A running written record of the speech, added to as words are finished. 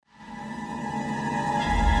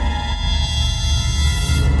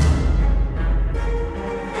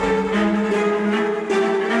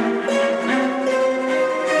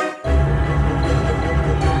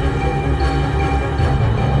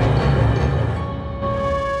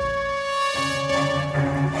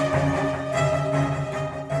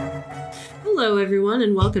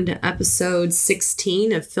everyone, and welcome to episode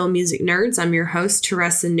 16 of Film Music Nerds. I'm your host,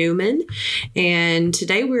 Teresa Newman, and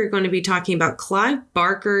today we're going to be talking about Clive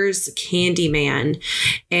Barker's Candyman.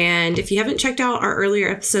 And if you haven't checked out our earlier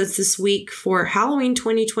episodes this week, for Halloween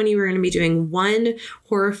 2020, we're going to be doing one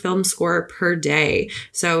horror film score per day.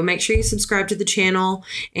 So make sure you subscribe to the channel,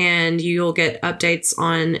 and you'll get updates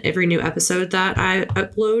on every new episode that I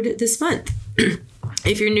upload this month.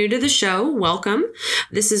 If you're new to the show, welcome.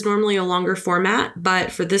 This is normally a longer format,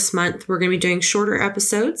 but for this month, we're going to be doing shorter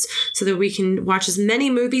episodes so that we can watch as many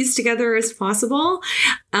movies together as possible.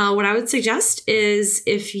 What I would suggest is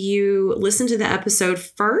if you listen to the episode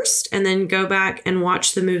first and then go back and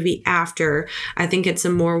watch the movie after, I think it's a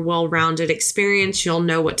more well-rounded experience. You'll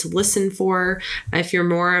know what to listen for. If you're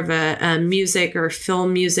more of a music or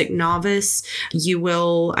film music novice, you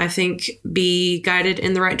will, I think, be guided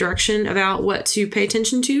in the right direction about what to pay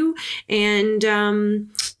attention to. And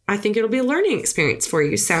I think it'll be a learning experience for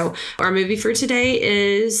you. So our movie for today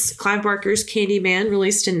is Clive Barker's Candyman,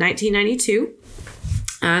 released in 1992.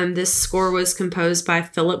 This score was composed by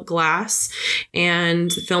Philip Glass,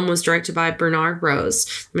 and the film was directed by Bernard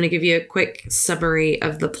Rose. I'm going to give you a quick summary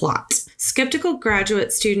of the plot. Skeptical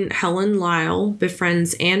graduate student Helen Lyle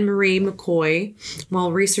befriends Anne-Marie McCoy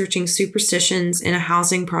while researching superstitions in a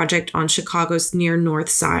housing project on Chicago's near North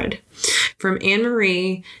Side. From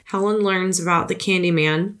Anne-Marie, Helen learns about the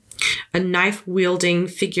Candyman, a knife-wielding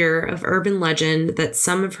figure of urban legend that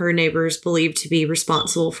some of her neighbors believe to be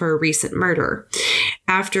responsible for a recent murder.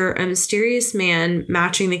 After a mysterious man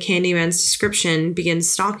matching the Candyman's description begins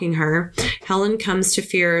stalking her, Helen comes to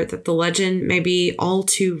fear that the legend may be all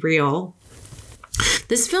too real.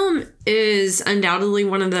 This film is undoubtedly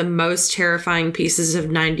one of the most terrifying pieces of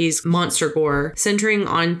 90s monster gore, centering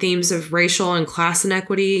on themes of racial and class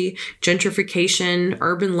inequity, gentrification,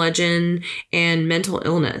 urban legend, and mental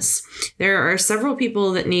illness. There are several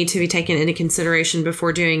people that need to be taken into consideration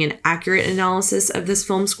before doing an accurate analysis of this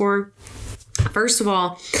film score. First of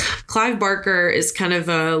all, Clive Barker is kind of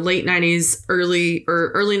a late 90s, early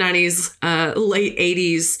 90s, late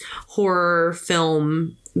 80s horror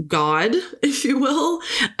film god, if you will,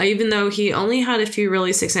 even though he only had a few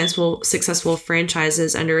really successful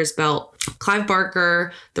franchises under his belt. Clive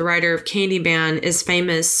Barker, the writer of Candyman, is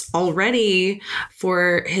famous already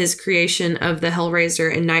for his creation of the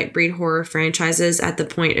Hellraiser and Nightbreed horror franchises at the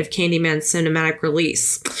point of Candyman's cinematic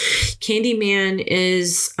release. Candyman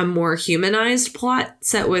is a more humanized plot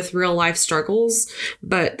set with real-life struggles,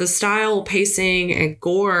 but the style, pacing, and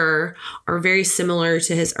gore are very similar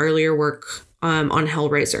to his earlier work on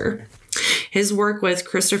Hellraiser. His work with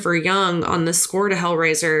Christopher Young on the score to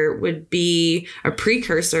Hellraiser would be a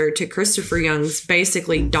precursor to Christopher Young's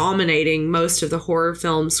basically dominating most of the horror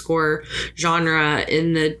film score genre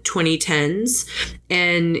in the 2010s.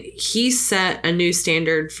 And he set a new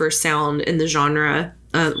standard for sound in the genre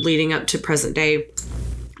leading up to present day.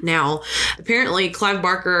 Now, apparently, Clive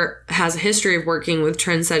Barker has a history of working with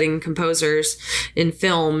trend-setting composers in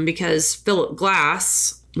film because Philip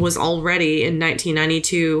Glass was already in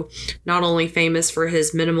 1992 not only famous for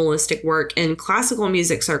his minimalistic work in classical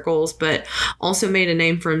music circles, but also made a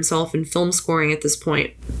name for himself in film scoring at this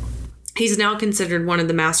point. He's now considered one of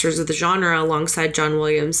the masters of the genre alongside John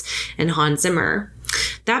Williams and Hans Zimmer.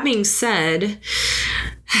 That being said,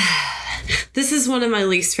 this is one of my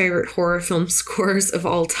least favorite horror film scores of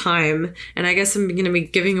all time, and I guess I'm going to be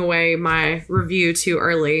giving away my review too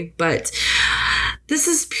early, but this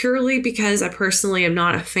is purely because I personally am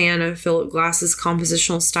not a fan of Philip Glass's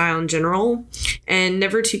compositional style in general, and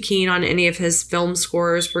never too keen on any of his film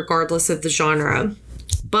scores regardless of the genre.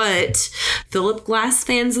 But Philip Glass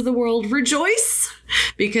fans of the world rejoice,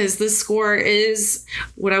 because this score is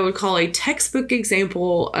what I would call a textbook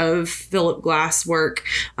example of Philip Glass work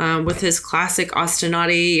with his classic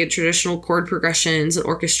ostinati and traditional chord progressions and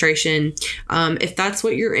orchestration. If that's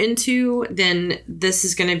what you're into, then this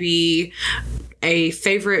is going to be a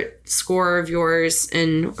favorite score of yours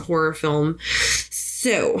in horror film.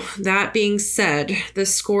 So, that being said, the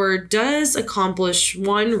score does accomplish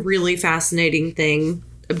one really fascinating thing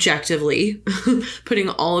objectively, putting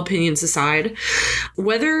all opinions aside.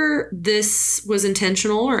 Whether this was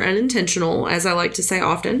intentional or unintentional, as I like to say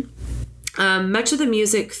often, much of the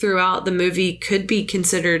music throughout the movie could be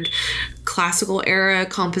considered classical era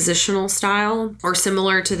compositional style, or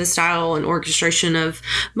similar to the style and orchestration of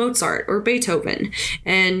Mozart or Beethoven.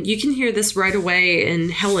 And you can hear this right away in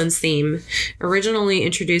Helen's theme, originally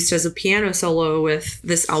introduced as a piano solo with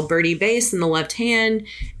this Alberti bass in the left hand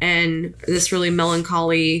and this really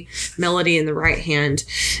melancholy melody in the right hand.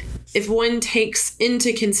 if one takes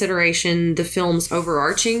into consideration the film's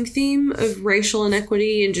overarching theme of racial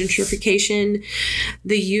inequity and gentrification,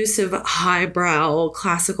 the use of highbrow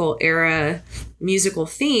classical era musical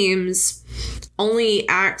themes only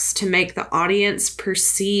acts to make the audience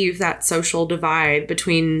perceive that social divide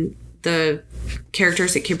between the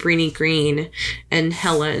characters at Cabrini Green and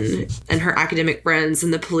Helen and her academic friends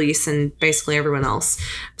and the police and basically everyone else.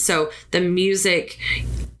 So the music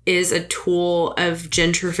is a tool of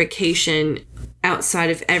gentrification outside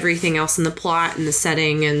of everything else in the plot and the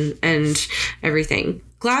setting and everything.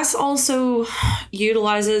 Glass also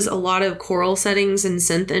utilizes a lot of choral settings and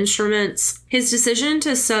synth instruments. His decision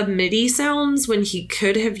to sub MIDI sounds when he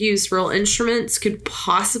could have used real instruments could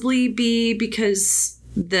possibly be because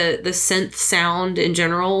the synth sound in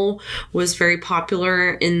general was very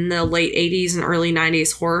popular in the late 80s and early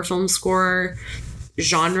 90s horror film score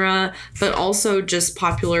genre, but also just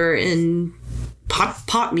popular in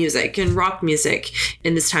pop music and rock music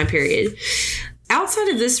in this time period. Outside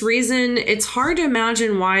of this reason, it's hard to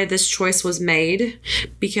imagine why this choice was made,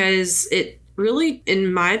 because it really,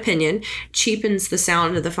 in my opinion, cheapens the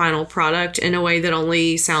sound of the final product in a way that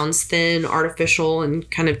only sounds thin, artificial,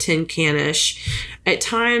 and kind of tin can-ish. At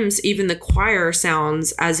times, even the choir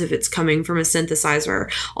sounds as if it's coming from a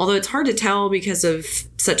synthesizer, although it's hard to tell because of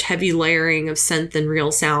such heavy layering of synth and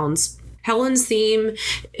real sounds. Helen's theme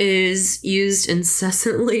is used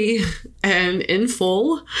incessantly and in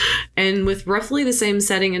full, and with roughly the same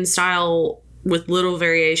setting and style with little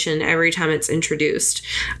variation every time it's introduced.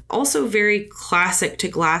 Also very classic to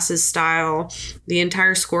Glass's style. The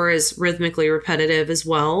entire score is rhythmically repetitive as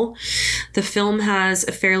well. The film has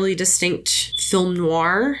a fairly distinct film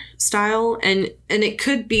noir style, and it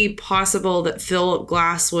could be possible that Philip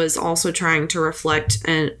Glass was also trying to reflect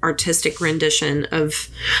an artistic rendition of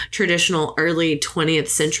traditional early 20th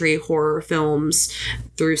century horror films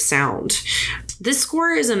through sound. This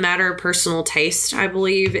score is a matter of personal taste, I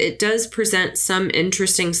believe. It does present some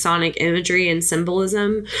interesting sonic imagery and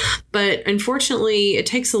symbolism, but unfortunately, it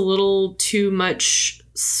takes a little too much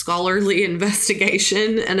scholarly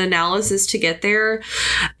investigation and analysis to get there,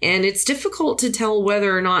 and it's difficult to tell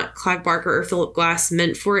whether or not Clive Barker or Philip Glass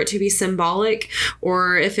meant for it to be symbolic,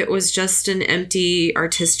 or if it was just an empty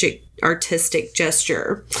artistic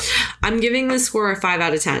gesture. I'm giving this score a 5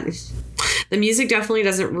 out of 10. The music definitely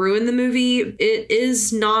doesn't ruin the movie. It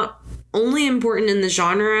is not only important in the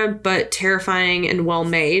genre, but terrifying and well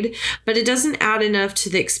made, but it doesn't add enough to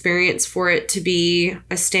the experience for it to be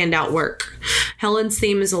a standout work. Helen's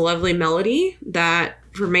theme is a lovely melody that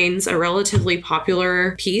remains a relatively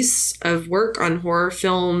popular piece of work on horror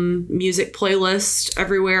film music playlists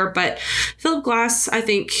everywhere, but Philip Glass, I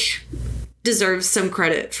think, deserves some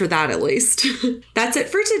credit for that at least. That's it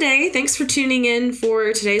for today. Thanks for tuning in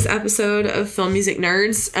for today's episode of Film Music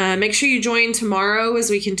Nerds. Make sure you join tomorrow as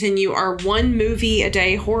we continue our one movie a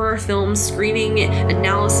day horror film screening,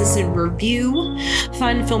 analysis, and review.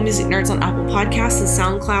 Find Film Music Nerds on Apple Podcasts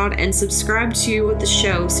and SoundCloud, and subscribe to the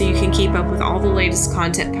show so you can keep up with all the latest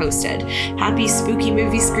content posted. Happy spooky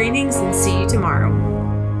movie screenings, and see you tomorrow.